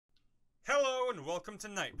and welcome to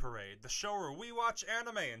Night Parade, the show where we watch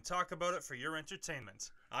anime and talk about it for your entertainment.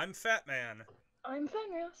 I'm Fatman. I'm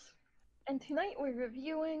Fenris, and tonight we're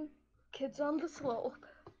reviewing Kids on the Slope.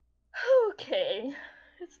 Okay,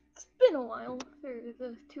 it's been a while for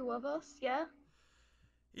the two of us, yeah?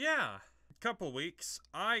 Yeah, couple weeks,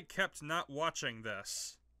 I kept not watching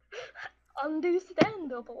this.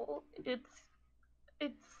 Understandable. It's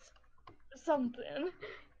something.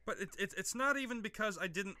 But it's not even because I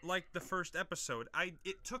didn't like the first episode.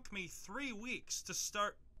 It took me 3 weeks to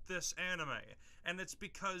start this anime, and it's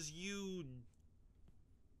because you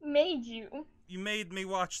Made you. made me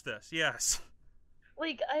watch this, yes.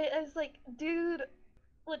 I was like, dude,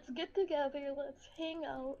 let's get together, let's hang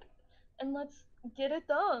out, and let's get it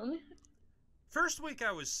done. First week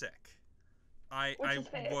I was sick. Which I is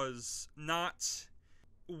fair. was not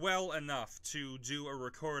well enough to do a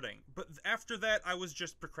recording, but after that I was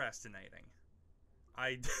just procrastinating.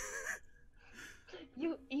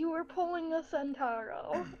 You were pulling a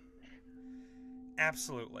Centauro.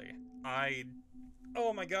 Absolutely.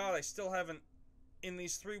 Oh my god, I still haven't, in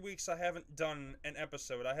these 3 weeks I haven't done an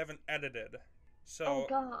episode. I haven't edited. So, Oh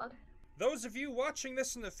god. those of you watching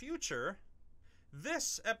this in the future,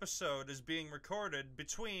 this episode is being recorded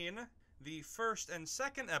between the first and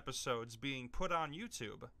second episodes being put on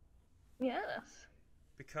YouTube. Yes.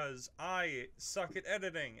 Because I suck at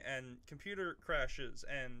editing and computer crashes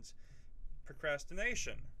and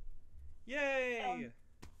procrastination. Yay!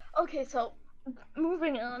 Okay, so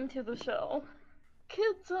moving on to the show.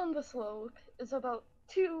 Kids on the Slope is about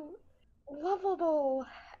two lovable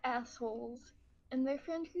assholes and their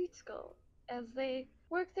friend Ritsuko as they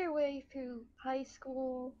work their way through high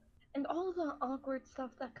school and all the awkward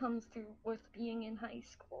stuff that comes through with being in high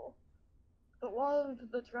school. The love,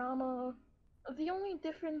 the drama. The only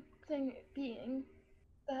different thing being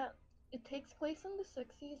that it takes place in the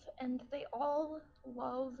 60s and they all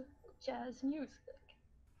love jazz music.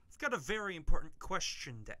 I've got a very important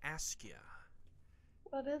question to ask you.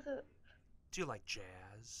 What is it? Do you like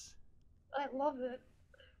jazz? I love it.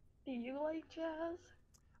 Do you like jazz?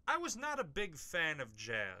 I was not a big fan of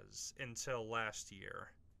jazz until last year.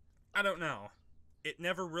 I don't know. It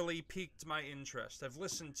never really piqued my interest. I've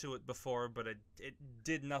listened to it before, but it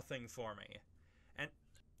did nothing for me. And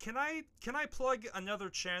can I plug another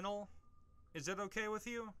channel? Is it okay with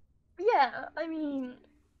you? Yeah, I mean,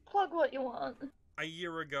 plug what you want. A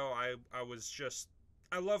year ago,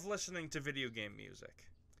 I love listening to video game music.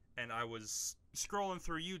 And I was scrolling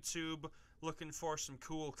through YouTube looking for some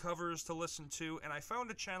cool covers to listen to, and I found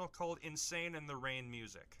a channel called Insane in the Rain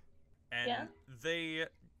Music. And Yeah? they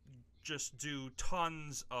just do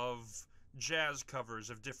tons of jazz covers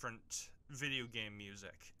of different video game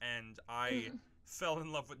music, and I fell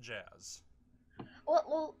in love with jazz.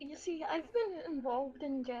 Well, you see, I've been involved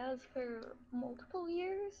in jazz for multiple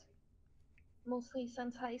years, mostly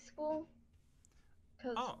since high school,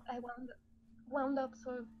 because Oh, I wound up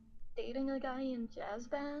sort of dating a guy in jazz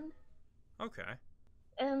band, okay.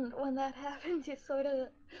 and when that happened, you sort of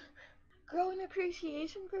grow an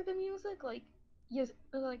appreciation for the music, you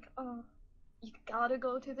gotta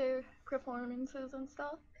go to their performances and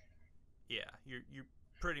stuff. Yeah, you're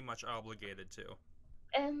pretty much obligated to.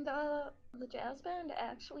 And the jazz band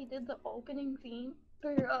actually did the opening theme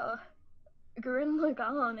for Gurren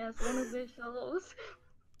Lagann as one of their shows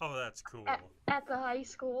Oh, that's cool. at the high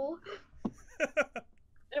school.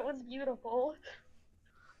 It was beautiful.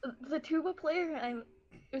 The tuba player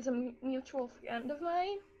is a mutual friend of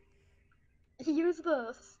mine. He used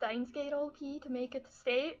the Steins Gate LP to make it to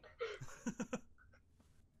state.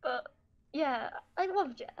 But yeah, I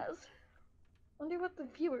love jazz. Wonder what the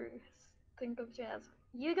viewers think of jazz.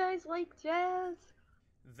 You guys like jazz?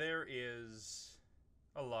 There is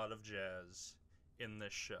a lot of jazz in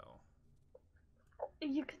this show.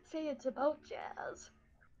 You could say it's about jazz.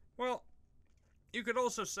 Well, you could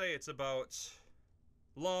also say it's about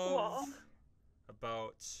love,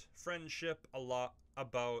 about friendship, a lot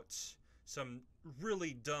about some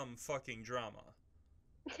really dumb fucking drama.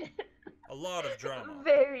 A lot of drama.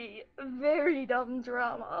 Very, very dumb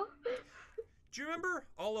drama. Do you remember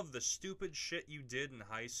all of the stupid shit you did in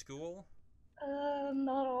high school?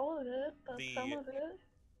 Not all of it, but The- some of it.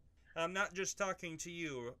 I'm not just talking to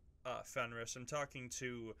you, Fenris, I'm talking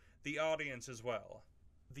to the audience as well.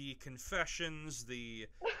 The confessions, the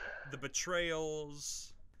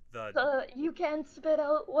betrayals, You can't spit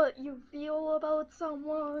out what you feel about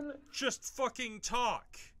someone. Just fucking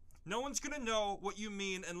talk! No one's gonna know what you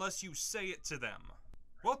mean unless you say it to them.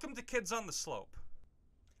 Welcome to Kids on the Slope.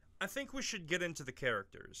 I think we should get into the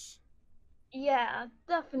characters. Yeah,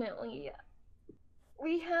 definitely.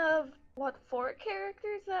 We have, 4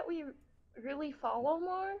 characters that we really follow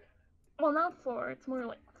more. Well, not 4, it's more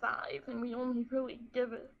like 5, and we only really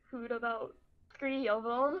give a hoot about 3 of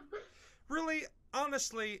them. Really,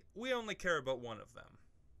 honestly, we only care about one of them.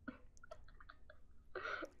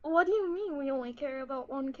 What do you mean we only care about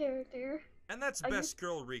one character? And that's Best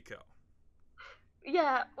Girl Riko.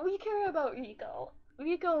 Yeah, we care about Riko.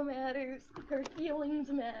 Riko matters, her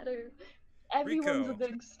feelings matter. Everyone's a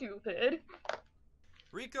big stupid.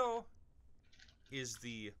 Riko is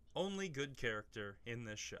the only good character in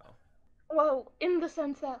this show. Well, in the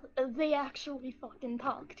sense that they actually fucking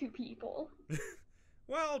talk to people.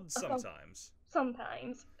 Well, sometimes.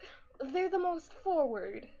 Sometimes. They're the most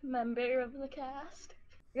forward member of the cast,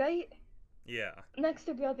 right? Yeah. Next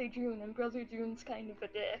to Brother June, and Brother June's kind of a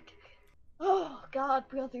dick. Oh, God,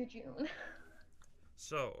 Brother June.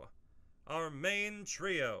 So, our main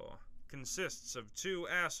trio consists of 2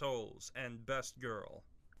 assholes and Best Girl.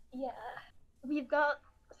 Yeah. We've got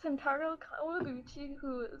Sentaro Kawaguchi,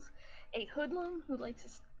 who is a hoodlum who likes to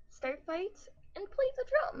start fights and play the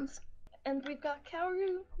drums. And we've got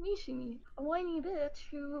Kaoru Nishimi, a whiny bitch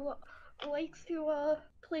who likes to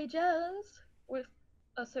play jazz with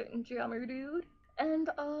a certain drummer dude, and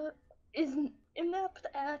is inept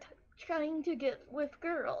at trying to get with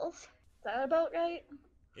girls. Is that about right?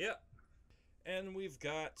 Yep. And we've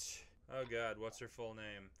got... Oh god, what's her full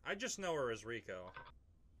name? I just know her as Riko.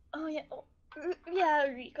 Oh yeah, yeah,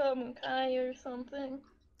 Riko Mukai or something.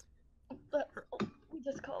 But we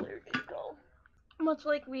just call her Riko. Much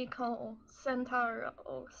like we call Sentaro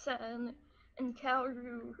Sen and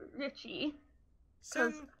Kaoru Richie.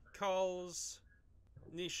 Sen calls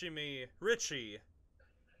Nishimi Richie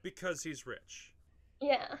because he's rich.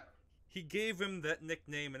 Yeah. He gave him that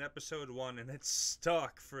nickname in episode 1 and it's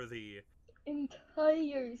stuck for the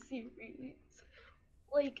entire series.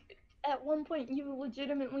 Like, at one point you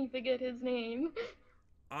legitimately forget his name.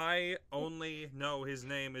 I only know his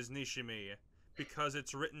name is Nishimi because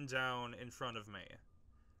it's written down in front of me.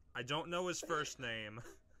 I don't know his first name,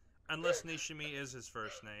 unless Nishimi is his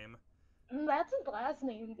first name. That's his last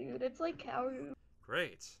name, dude. It's like Kaoru.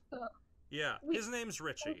 Great. Yeah, his name's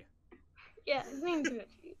Richie. Yeah, his name's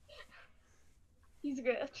Richie. He's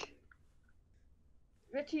rich.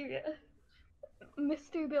 Richie,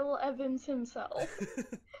 Mr. Bill Evans himself.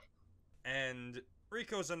 And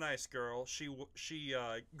Riko's a nice girl. She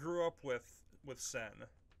grew up with Sen.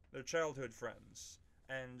 They're childhood friends.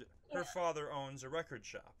 And her father owns a record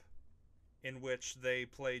shop in which they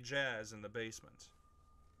play jazz in the basement.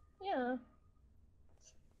 Yeah.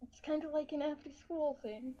 It's kind of like an after-school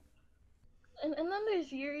thing. And then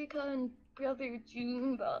there's Yurika and Brother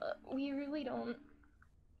June, but we really don't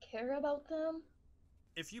care about them.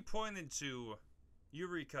 If you pointed to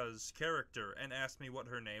Eureka's character and asked me what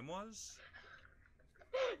her name was,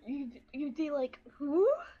 you'd be like, who?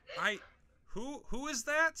 Who is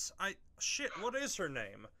that? Shit, what is her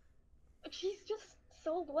name? She's just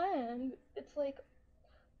so bland. It's like,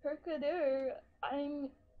 Herkader, I'm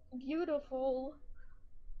beautiful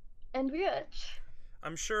and rich.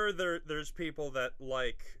 I'm sure there's people that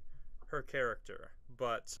like her character,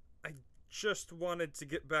 but I just wanted to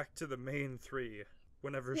get back to the main 3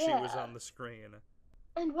 whenever she was on the screen.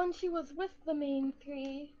 And when she was with the main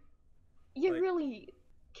 3, you really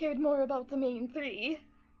cared more about the main 3.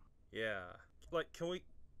 Yeah. Like, can we...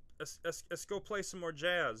 Let's go play some more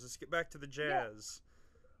jazz. Let's get back to the jazz.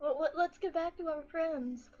 Yeah. Well, let's get back to our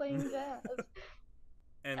friends playing jazz.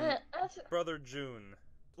 And Brother June.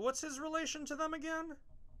 What's his relation to them again?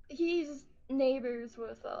 He's neighbors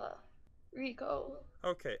with, Riko.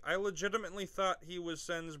 Okay, I legitimately thought he was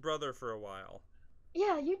Sen's brother for a while.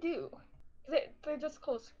 Yeah, you do. They're just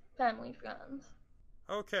close family friends.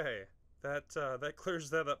 Okay, that clears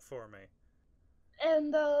that up for me.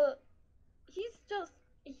 And,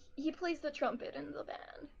 he plays the trumpet in the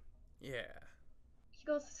band. Yeah. He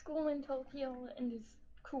goes to school in Tokyo and is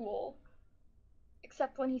cool.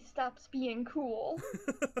 Except when he stops being cool.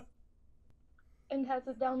 And has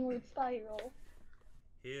a downward spiral.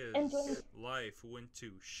 His life went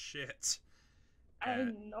to shit.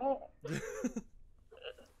 I know.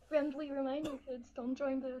 Friendly reminder, kids, don't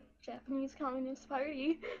join the Japanese Communist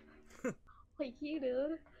Party. Like he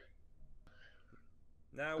did.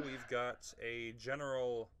 Now we've got a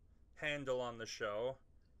general handle on the show.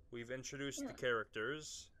 We've introduced the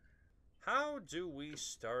characters. How do we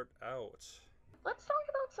start out? Let's talk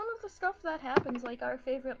about some of the stuff that happens, like our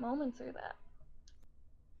favorite moments or that.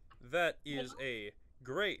 That is a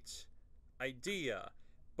great idea,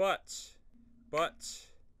 but...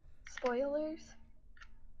 Spoilers?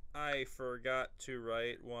 I forgot to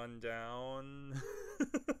write one down.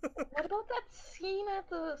 What about that scene at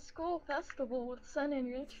the school festival with Sen and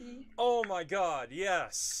Richie? Oh my god,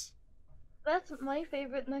 yes! That's my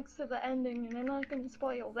favorite next to the ending, and I'm not gonna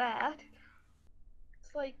spoil that.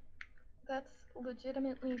 It's like, that's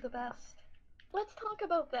legitimately the best. Let's talk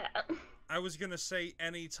about that. I was gonna say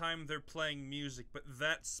anytime they're playing music, but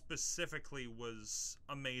that specifically was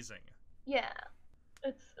amazing. Yeah.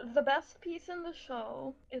 It's the best piece in the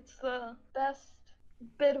show. It's the best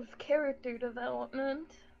bit of character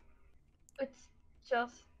development. It's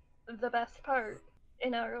just the best part,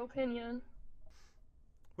 in our opinion.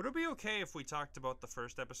 Would it be okay if we talked about the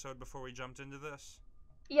first episode before we jumped into this?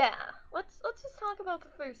 Yeah, let's just talk about the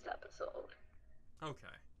first episode.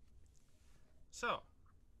 Okay. So,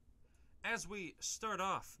 as we start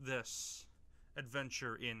off this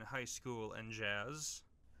adventure in high school and jazz,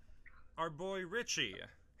 our boy Richie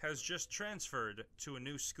has just transferred to a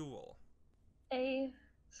new school. A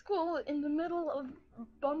school in the middle of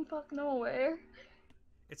bumfuck nowhere.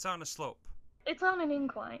 It's on a slope. It's on an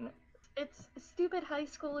incline. It's stupid high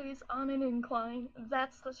schoolers on an incline.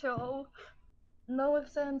 That's the show. No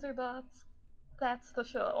ifs, ands, or buts. That's the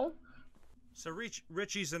show. So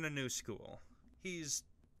Richie's in a new school. He's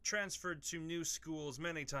transferred to new schools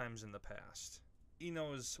many times in the past. He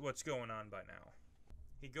knows what's going on by now.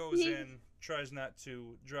 He goes in, tries not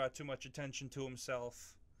to draw too much attention to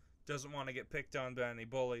himself, doesn't want to get picked on by any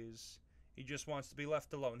bullies. He just wants to be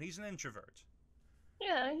left alone. He's an introvert.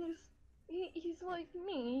 Yeah, he's like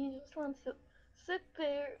me. He just wants to sit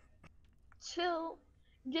there, chill,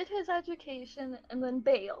 get his education, and then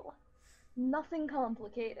bail. Nothing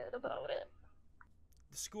complicated about it.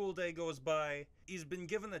 The school day goes by. He's been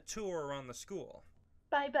given a tour around the school.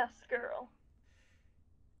 By Best Girl.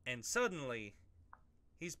 And suddenly,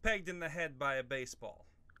 he's pegged in the head by a baseball.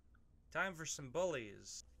 Time for some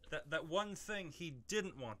bullies. That one thing he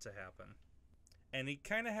didn't want to happen. And he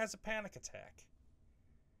kind of has a panic attack.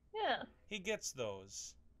 Yeah. He gets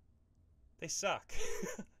those. They suck.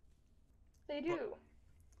 They do.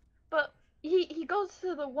 But he goes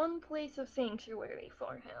to the one place of sanctuary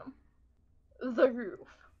for him. The roof.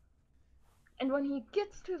 And when he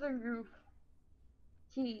gets to the roof,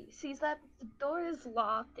 he sees that the door is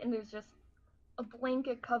locked and there's just a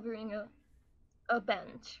blanket covering a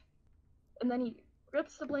bench. And then he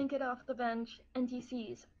rips the blanket off the bench and he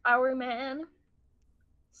sees our man,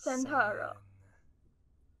 Sentaro,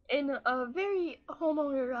 in a very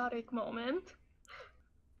homoerotic moment.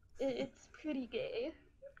 It's pretty gay.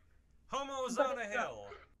 Homos But on a it's hill.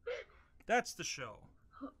 That's the show.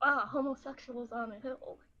 Ah, homosexuals on a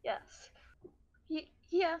hill. Yes.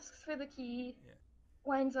 He asks for the key, Yeah.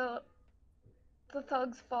 winds up, the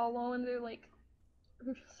thugs follow and they're like,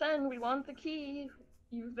 Sen, we want the key.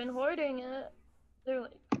 You've been hoarding it. They're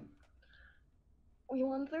like, we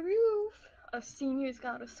want the roof. Us seniors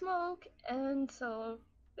gotta smoke, and so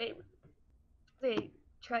they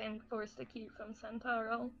try and force the key from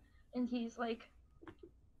Sentaro, and he's like,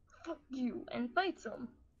 fuck you, and fights him.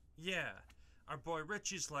 Yeah. Our boy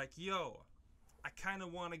Richie's like, yo, I kind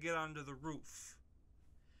of want to get onto the roof.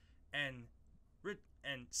 And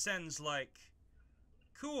Sen's like,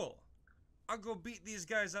 cool, I'll go beat these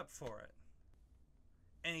guys up for it.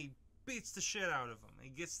 And he beats the shit out of them. He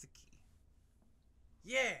gets the key.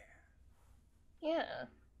 Yeah. Yeah,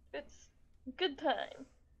 it's a good time.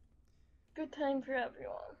 Good time for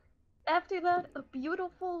everyone. After that, a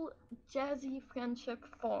beautiful, jazzy friendship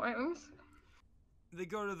forms. They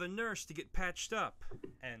go to the nurse to get patched up.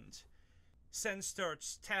 And Sen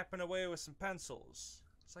starts tapping away with some pencils.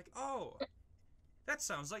 It's like, oh, that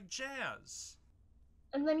sounds like jazz.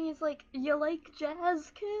 And then he's like, you like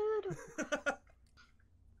jazz, kid?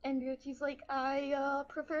 And Richie's like, I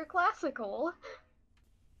prefer classical.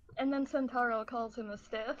 And then Sentaro calls him a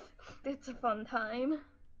stiff. It's a fun time.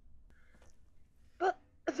 But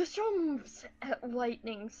the show moves at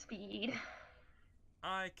lightning speed.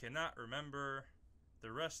 I cannot remember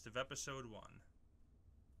the rest of episode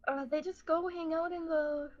 1. They just go hang out in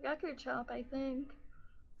the record shop, I think.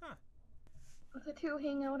 Huh. The two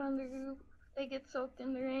hang out on the roof. They get soaked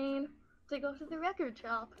in the rain. They go to the record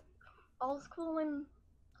shop. All's cool in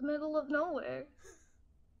the middle of nowhere.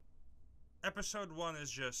 Episode 1 is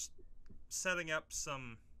just setting up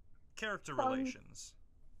some character Fun. relations.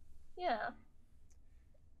 Yeah.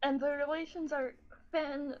 And the relations are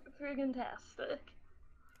fan-friggin-tastic.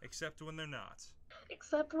 Except when they're not.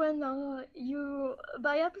 Except when,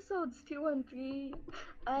 by episodes 2 and 3,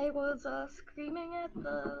 I was, screaming at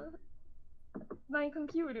my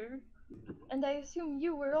computer. And I assume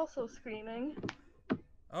you were also screaming.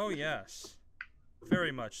 Oh yes.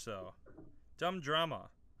 Very much so. Dumb drama.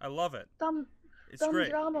 I love it. Dumb, It's dumb great.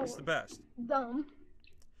 drama. It's the best. Dumb.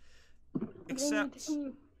 Except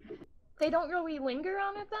They don't really linger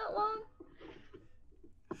on it that long.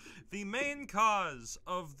 the main cause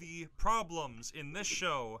of the problems in this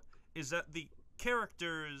show is that the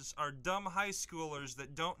characters are dumb high schoolers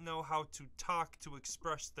that don't know how to talk to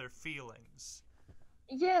express their feelings.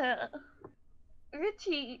 Yeah.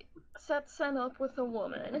 Richie sets Sen up with a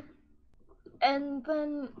woman, and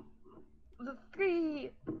then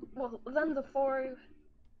then the four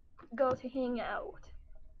go to hang out.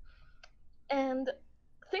 And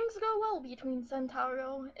things go well between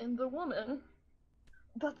Centauro and the woman.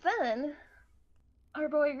 But then, our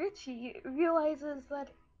boy Richie realizes that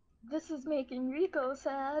this is making Rico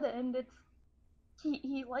sad, and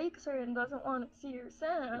he likes her and doesn't want to see her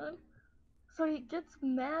sad. So he gets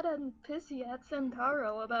mad and pissy at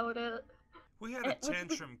Centauro about it. We had a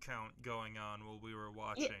tantrum count going on while we were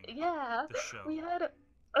watching yeah, the show. We had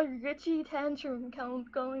a Richie tantrum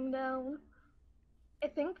count going down. I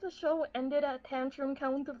think the show ended at tantrum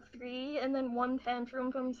count of 3 and then 1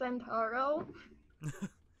 tantrum from Centauro.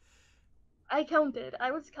 I counted.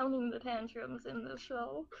 I was counting the tantrums in this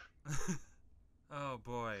show. Oh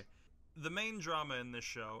boy. The main drama in this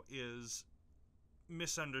show is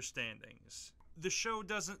misunderstandings. The show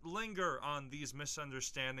doesn't linger on these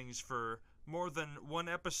misunderstandings for more than one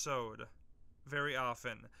episode very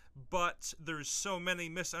often, but there's so many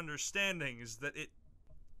misunderstandings that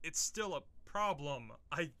it's still a problem.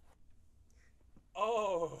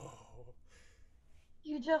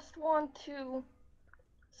 You just want to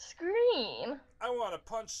scream. I want to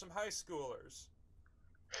punch some high schoolers.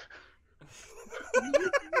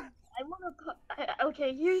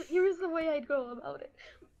 Okay, here's the way I'd go about it.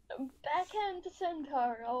 Backhand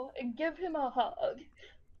Centauro and give him a hug.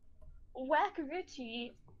 Whack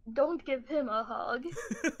Richie, don't give him a hug.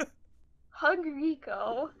 Hug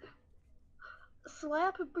Rico.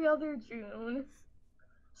 Slap Brother June.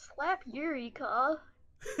 Slap Eureka.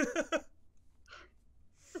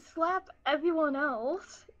 Slap everyone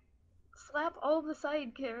else. Slap all the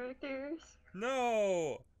side characters.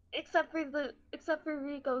 No. Except for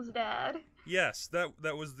Rico's dad. Yes, that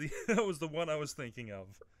was the that was the one I was thinking of.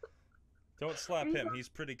 Don't slap him. He's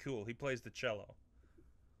pretty cool. He plays the cello.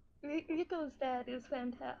 Rico's dad is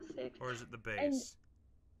fantastic. Or is it the bass? And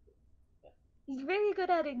he's very good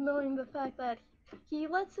at ignoring the fact that he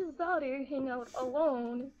lets his daughter hang out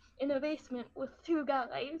alone in a basement with 2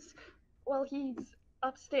 guys while he's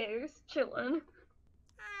upstairs chilling.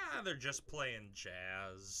 They're just playing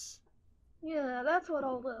jazz. Yeah, that's what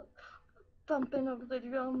all the thumping of the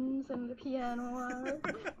drums and the piano are.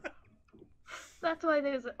 That's why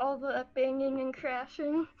there's all the banging and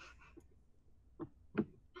crashing.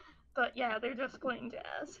 But yeah, they're just playing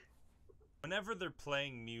jazz. Whenever they're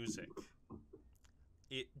playing music,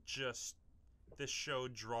 this show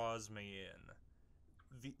draws me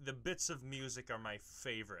in. The bits of music are my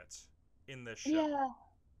favorite in this show. Yeah,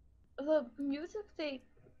 the music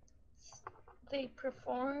they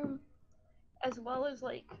perform, as well as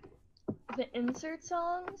like the insert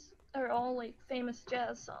songs, are all like famous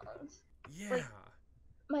jazz songs. Yeah. Like,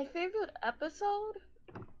 my favorite episode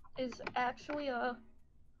is actually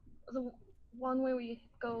the one where we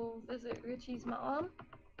go visit Richie's mom,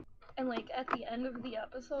 and like at the end of the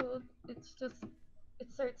episode, it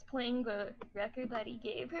starts playing the record that he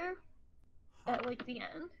gave her at like the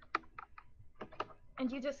end, and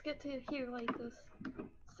you just get to hear like the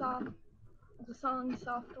song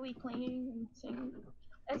softly playing and singing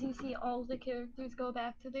as you see all the characters go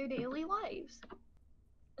back to their daily lives,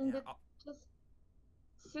 and it just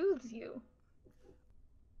soothes you.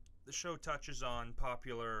 The show touches on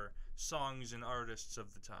popular songs and artists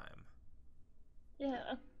of the time.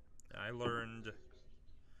 Yeah. I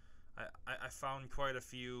found quite a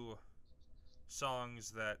few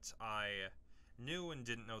songs that I knew and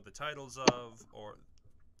didn't know the titles of, or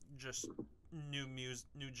just new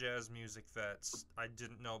jazz music that I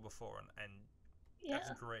didn't know before, and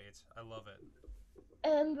that's great. I love it.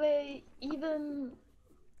 And they even,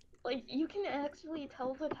 like, you can actually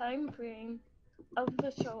tell the time frame of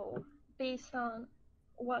the show based on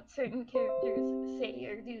what certain characters say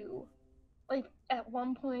or do. Like, at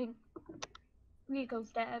one point,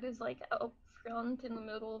 Rico's dad is, like, out front in the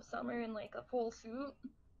middle of summer in, like, a full suit.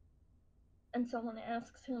 And someone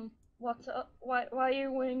asks him, what's up? Why are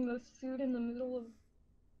you wearing this suit in the middle of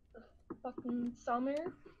the fucking summer?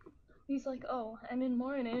 He's like, oh, I'm in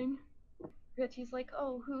mourning. Richie's like,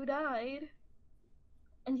 oh, who died?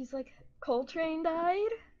 And he's like, Coltrane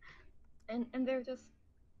died? And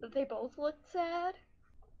they both looked sad,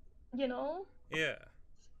 you know? Yeah.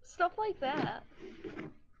 Stuff like that.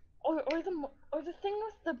 or the thing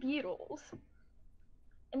with the Beatles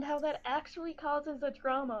and how that actually causes a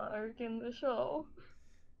drama arc in the show.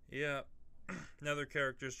 Yeah. Another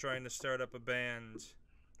character's trying to start up a band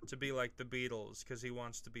to be like the Beatles because he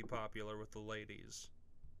wants to be popular with the ladies.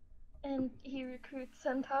 And he recruits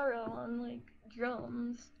Sentaro on like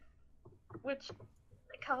drums, which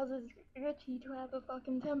causes Richie to have a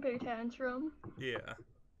fucking temper tantrum. Yeah.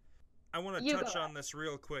 I want to You touch got on this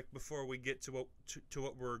real quick before we get to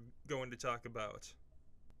what we're going to talk about.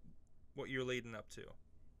 What you're leading up to.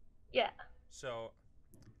 Yeah. So,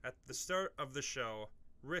 at the start of the show,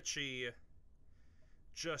 Richie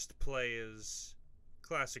just plays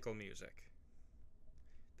classical music.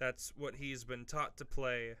 That's what he's been taught to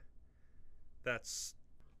play. That's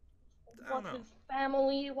What his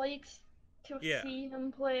family likes to Yeah. see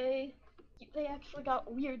him play. They actually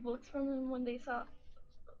got weird looks from him when they saw,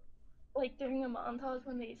 like during a montage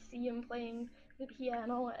when they see him playing the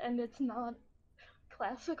piano and it's not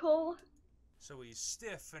classical. So he's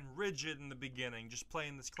stiff and rigid in the beginning, just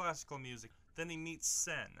playing this classical music. Then he meets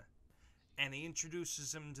Sen, and he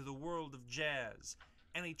introduces him to the world of jazz,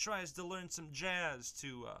 and he tries to learn some jazz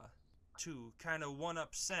to kind of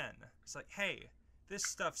one-up Sen. It's like, hey, this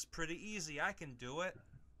stuff's pretty easy, I can do it.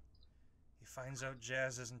 He finds out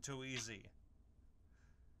jazz isn't too easy.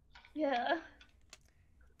 Yeah.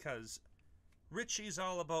 'Cause Richie's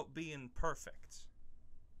all about being perfect.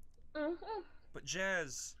 Mhm. But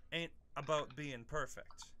jazz ain't about being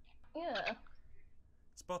perfect. Yeah.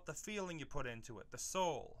 It's about the feeling you put into it, the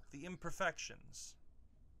soul, the imperfections.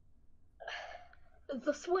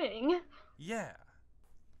 The swing. Yeah.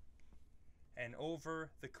 And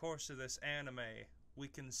over the course of this anime, we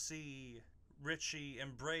can see Richie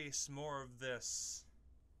embrace more of this.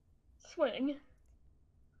 Swing.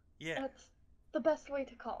 Yeah. That's the best way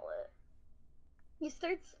to call it. He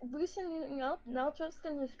starts loosening up not just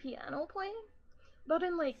in his piano playing, but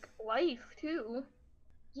in like life too.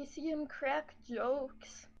 You see him crack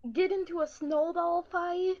jokes, get into a snowball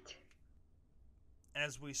fight.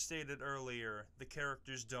 As we stated earlier, the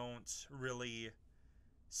characters don't really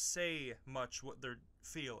say much what they're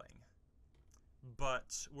feeling.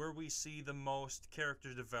 But where we see the most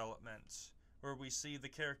character development, where we see the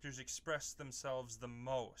characters express themselves the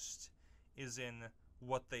most, is in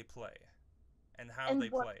what they play and how And they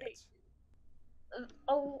what play it.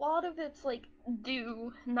 A lot of it's like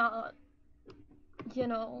do, not, you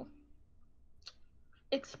know,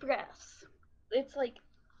 express. It's like,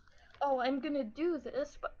 oh, I'm gonna do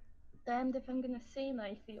this, but damned if I'm gonna say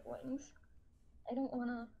my feelings. I don't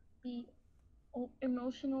wanna be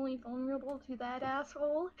emotionally vulnerable to that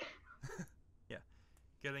asshole. Yeah.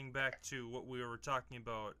 Getting back to what we were talking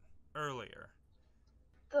about earlier.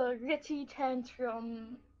 The Richie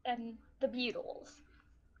tantrum and the Beatles.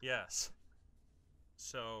 Yes.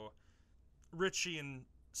 So, Richie and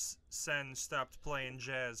Sen stopped playing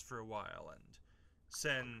jazz for a while, and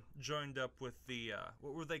Sen joined up with the,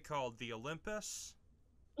 what were they called? The Olympus?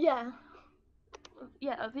 Yeah.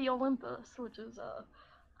 Yeah, the Olympus, which is a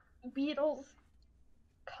Beatles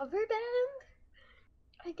cover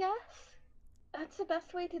band, I guess. That's the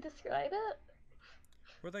best way to describe it.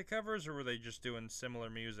 Were they covers, or were they just doing similar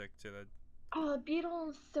music to the...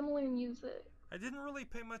 Beatles, similar music. I didn't really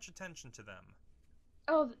pay much attention to them.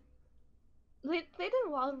 Oh, they did a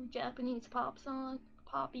lot of Japanese pop song,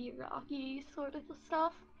 poppy, rocky sort of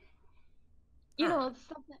stuff. You know, Alright. the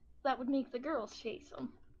stuff that would make the girls chase them.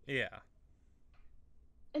 Yeah.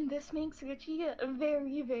 And this makes Richie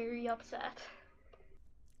very, very upset.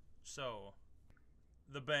 So,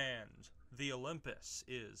 the band, the Olympus,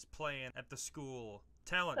 is playing at the school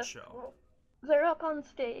talent show. They're up on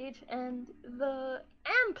stage and the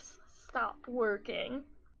amps stop working.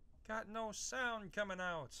 Got no sound coming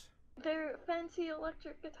out. Their fancy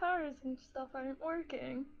electric guitars and stuff aren't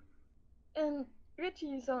working. And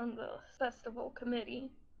Richie's on the festival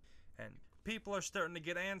committee. And people are starting to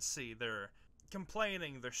get antsy. They're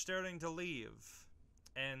complaining. They're starting to leave.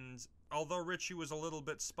 And although Richie was a little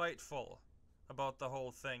bit spiteful about the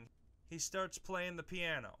whole thing, he starts playing the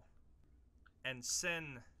piano. And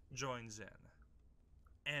Sen joins in.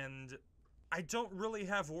 And I don't really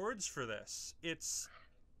have words for this. It's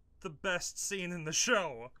the best scene in the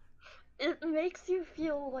show. It makes you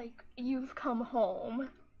feel like you've come home,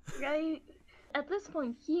 right? At this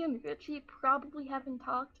point, he and Richie probably haven't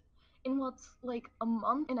talked in what's like a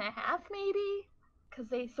month and a half, maybe? Because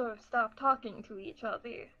they sort of stopped talking to each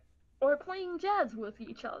other. Or playing jazz with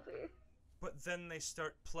each other. But then they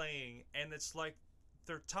start playing, and it's like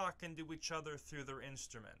they're talking to each other through their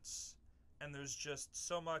instruments. And there's just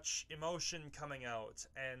so much emotion coming out,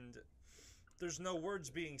 and there's no words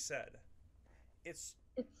being said. It's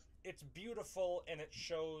It's beautiful, and it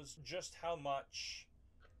shows just how much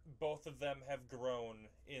both of them have grown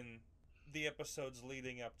in the episodes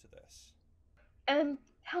leading up to this. And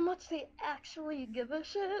how much they actually give a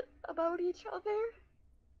shit about each other.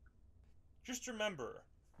 Just remember,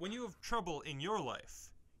 when you have trouble in your life,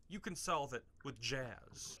 you can solve it with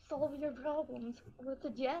jazz. Solve your problems with the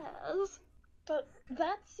jazz. But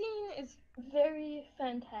that scene is very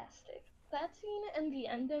fantastic. That scene and the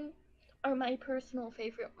ending are my personal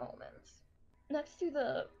favorite moments. Next to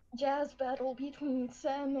the jazz battle between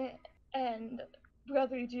Sen and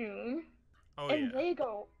Brother June, Oh, and yeah. they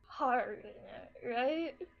go hard in it,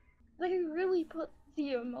 right? They really put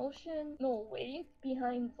the emotional weight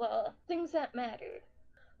behind the things that mattered.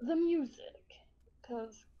 The music.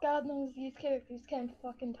 Because God knows these characters can't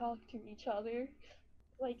fucking talk to each other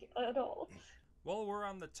like adults. While we're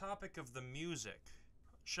on the topic of the music,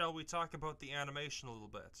 shall we talk about the animation a little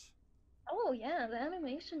bit? Oh yeah, the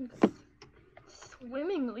animation goes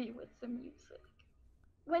swimmingly with the music.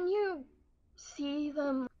 When you see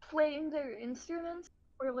them playing their instruments,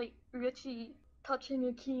 or like Richie touching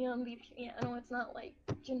a key on the piano, it's not like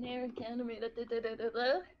generic animated da da da da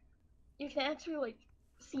da. You can actually like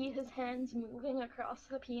see his hands moving across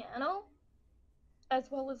the piano, as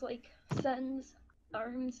well as like Sen's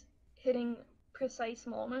arms hitting precise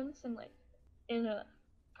moments and like in a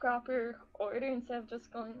proper order instead of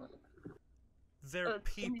just going like They're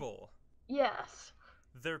people. Yes.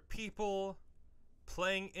 They're people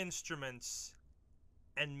playing instruments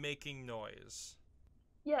and making noise.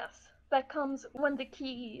 Yes. That comes when the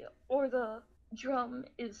key or the drum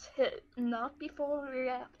is hit, not before or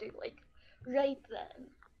after, like right then.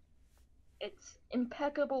 It's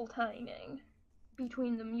impeccable timing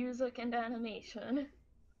between the music and animation.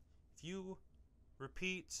 If you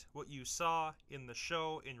repeat what you saw in the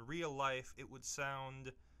show in real life, it would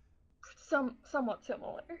sound... Somewhat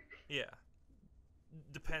similar. Yeah.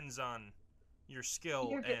 Depends on your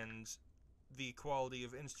skill and the quality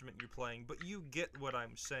of instrument you're playing, but you get what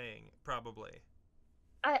I'm saying, probably.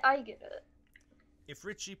 I get it. If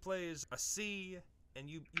Richie plays a C and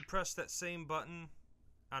you press that same button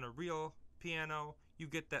on a real piano, you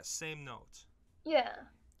get that same note. Yeah.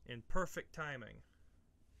 In perfect timing.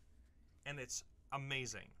 And it's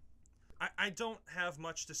amazing. I don't have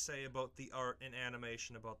much to say about the art and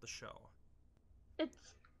animation about the show. It's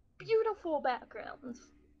beautiful backgrounds.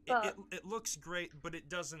 It looks great, but it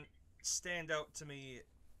doesn't stand out to me,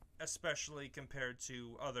 especially compared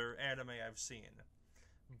to other anime I've seen.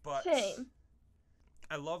 But same.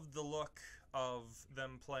 I love the look of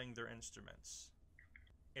them playing their instruments.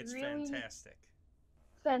 It's really fantastic.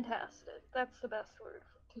 Fantastic. That's the best word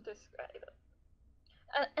to describe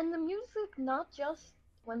it. And the music, not just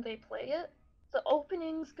when they play it. The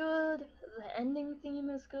opening's good. The ending theme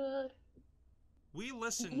is good. We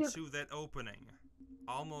listened to that opening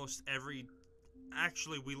almost every...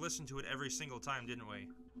 Actually, we listened to it every single time, didn't we?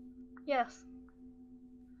 Yes.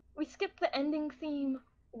 We skipped the ending theme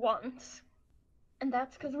once. And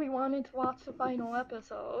that's because we wanted to watch the final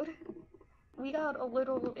episode. We got a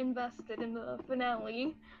little invested in the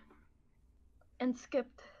finale and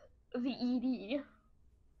skipped the ED.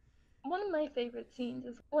 One of my favorite scenes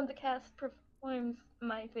is when the cast performs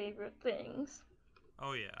my favorite things.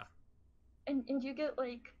 Oh, yeah. And you get,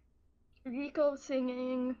 like, Riko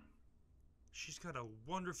singing. She's got a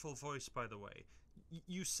wonderful voice, by the way.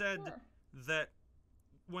 You said that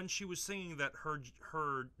when she was singing that her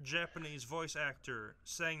Japanese voice actor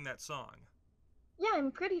sang that song. Yeah,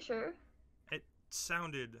 I'm pretty sure. It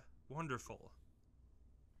sounded wonderful.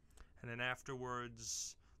 And then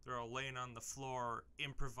afterwards, they're all laying on the floor,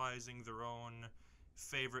 improvising their own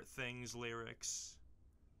favorite things, lyrics.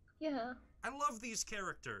 Yeah. I love these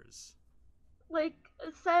characters. Like,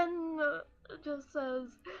 Sen just says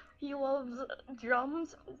he loves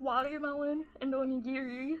drums, watermelon, and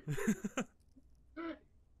onigiri.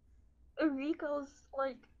 Riko's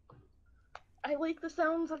like, I like the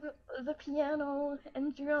sounds of the piano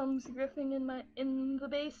and drums riffing in the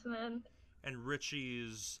basement. And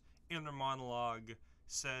Richie's inner monologue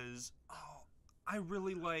says, "Oh, I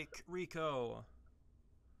really like Riko,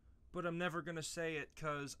 but I'm never gonna say it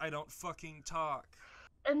because I don't fucking talk."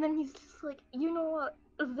 And then he's just like, you know what,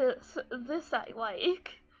 this I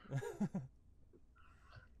like.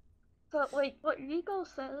 But like, what Riko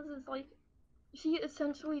says is like, she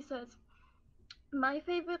essentially says, my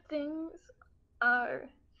favorite things are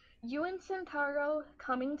you and Sentaro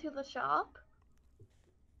coming to the shop,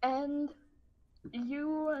 and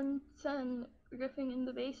you and Sen riffing in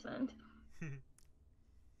the basement.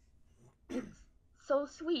 It's so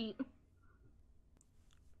sweet.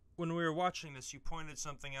 When we were watching this, you pointed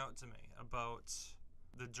something out to me about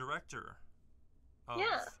the director of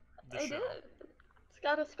Yeah, the I show. did. It's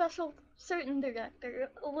got a special certain director,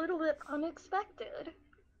 a little bit unexpected.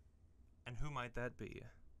 And who might that be?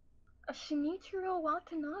 A Shinichiro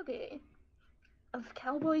Watanabe of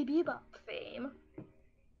Cowboy Bebop fame.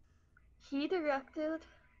 He directed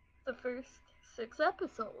the first 6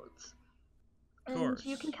 episodes. Of And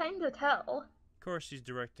you course. can kind of tell. Of course he's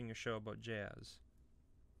directing a show about jazz.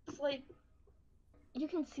 It's like, you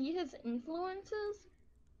can see his influences,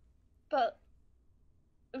 but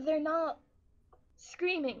they're not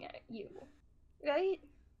screaming at you, right?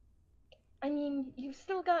 I mean, you've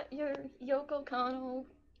still got your Yoko Kanno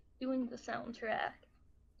doing the soundtrack,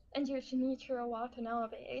 and your Shinichiro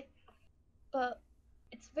Watanabe, but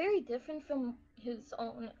it's very different from his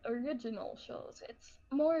own original shows. It's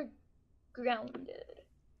more grounded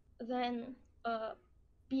than a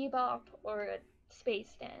Bebop or a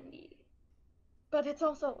Space Dandy. But it's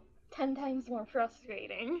also 10 times more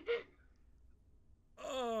frustrating.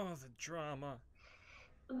 Oh, the drama.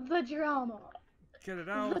 The drama. Get it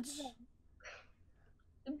The out. drama.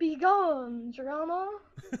 Be gone, drama.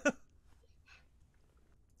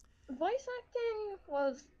 Voice acting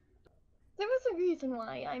was... There was a reason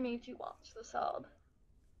why I made you watch the sub.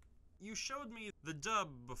 You showed me the dub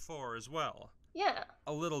before as well. Yeah.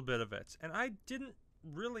 A little bit of it. And I didn't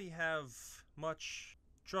really have much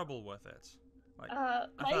trouble with it. Like, I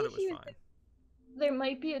thought it was fine. There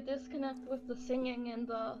might be a disconnect with the singing in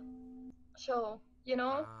the show, you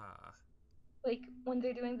know? Ah. Like, when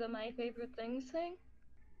they're doing the My Favorite Things thing.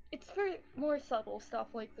 It's for more subtle stuff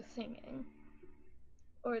like the singing.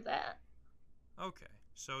 Or that. Okay.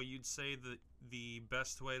 So you'd say that the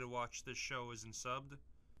best way to watch this show is in subbed?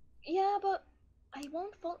 Yeah, but I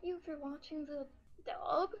won't fault you for watching the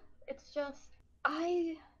dub. It's just,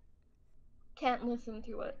 I can't listen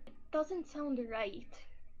to it. It doesn't sound right.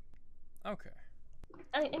 Okay.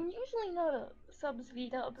 I'm usually not a subs v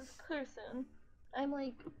dubs person. I'm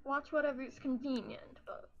like, watch whatever's convenient,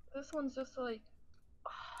 but this one's just like,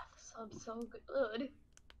 the sub's so good.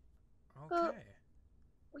 Okay. But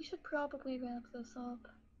we should probably wrap this up.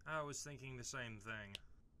 I was thinking the same thing.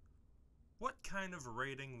 What kind of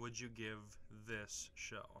rating would you give this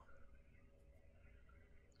show?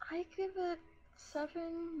 I give it 7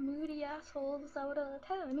 moody assholes out of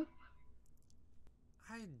 10.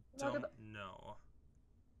 I don't know.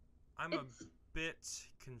 I'm a bit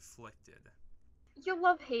conflicted. You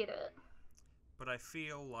love-hate it. But I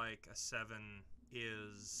feel like a 7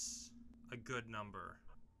 is a good number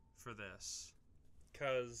for this.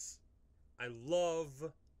 Because I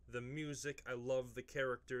love the music, I love the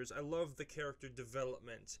characters, I love the character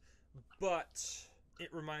development, but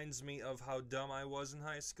it reminds me of how dumb I was in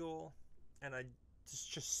high school, and there's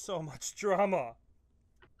just so much drama.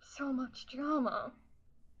 So much drama.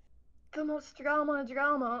 The most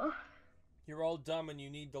drama. You're all dumb and you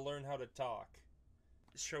need to learn how to talk.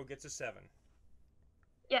 This show gets a 7.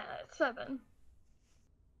 Yeah, 7.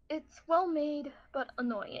 It's well made, but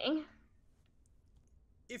annoying.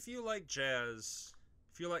 If you like jazz,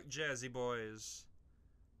 if you like jazzy boys,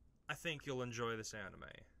 I think you'll enjoy this anime.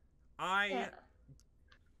 I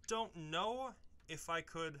don't know if I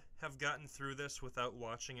could have gotten through this without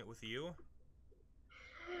watching it with you.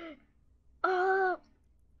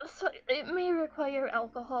 So it may require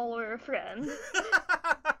alcohol or a friend.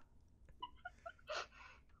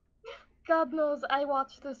 God knows I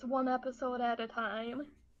watched this one episode at a time.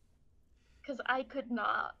 Because I could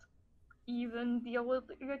not even deal with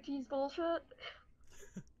Richie's bullshit.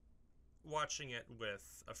 Watching it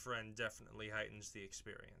with a friend definitely heightens the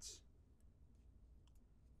experience.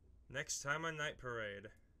 Next time on Night Parade,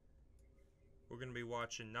 we're going to be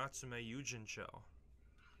watching Natsume Yujincho.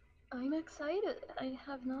 I'm excited. I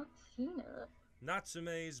have not seen it.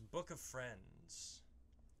 Natsume's Book of Friends.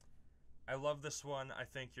 I love this one. I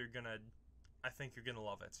think you're gonna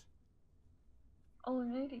love it.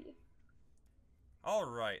 Alrighty.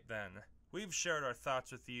 Alright then. We've shared our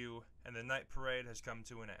thoughts with you, and the Night Parade has come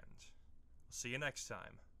to an end. We'll see you next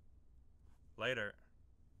time. Later.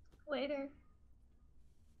 Later.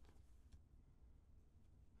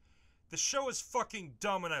 The show is fucking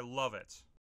dumb and I love it.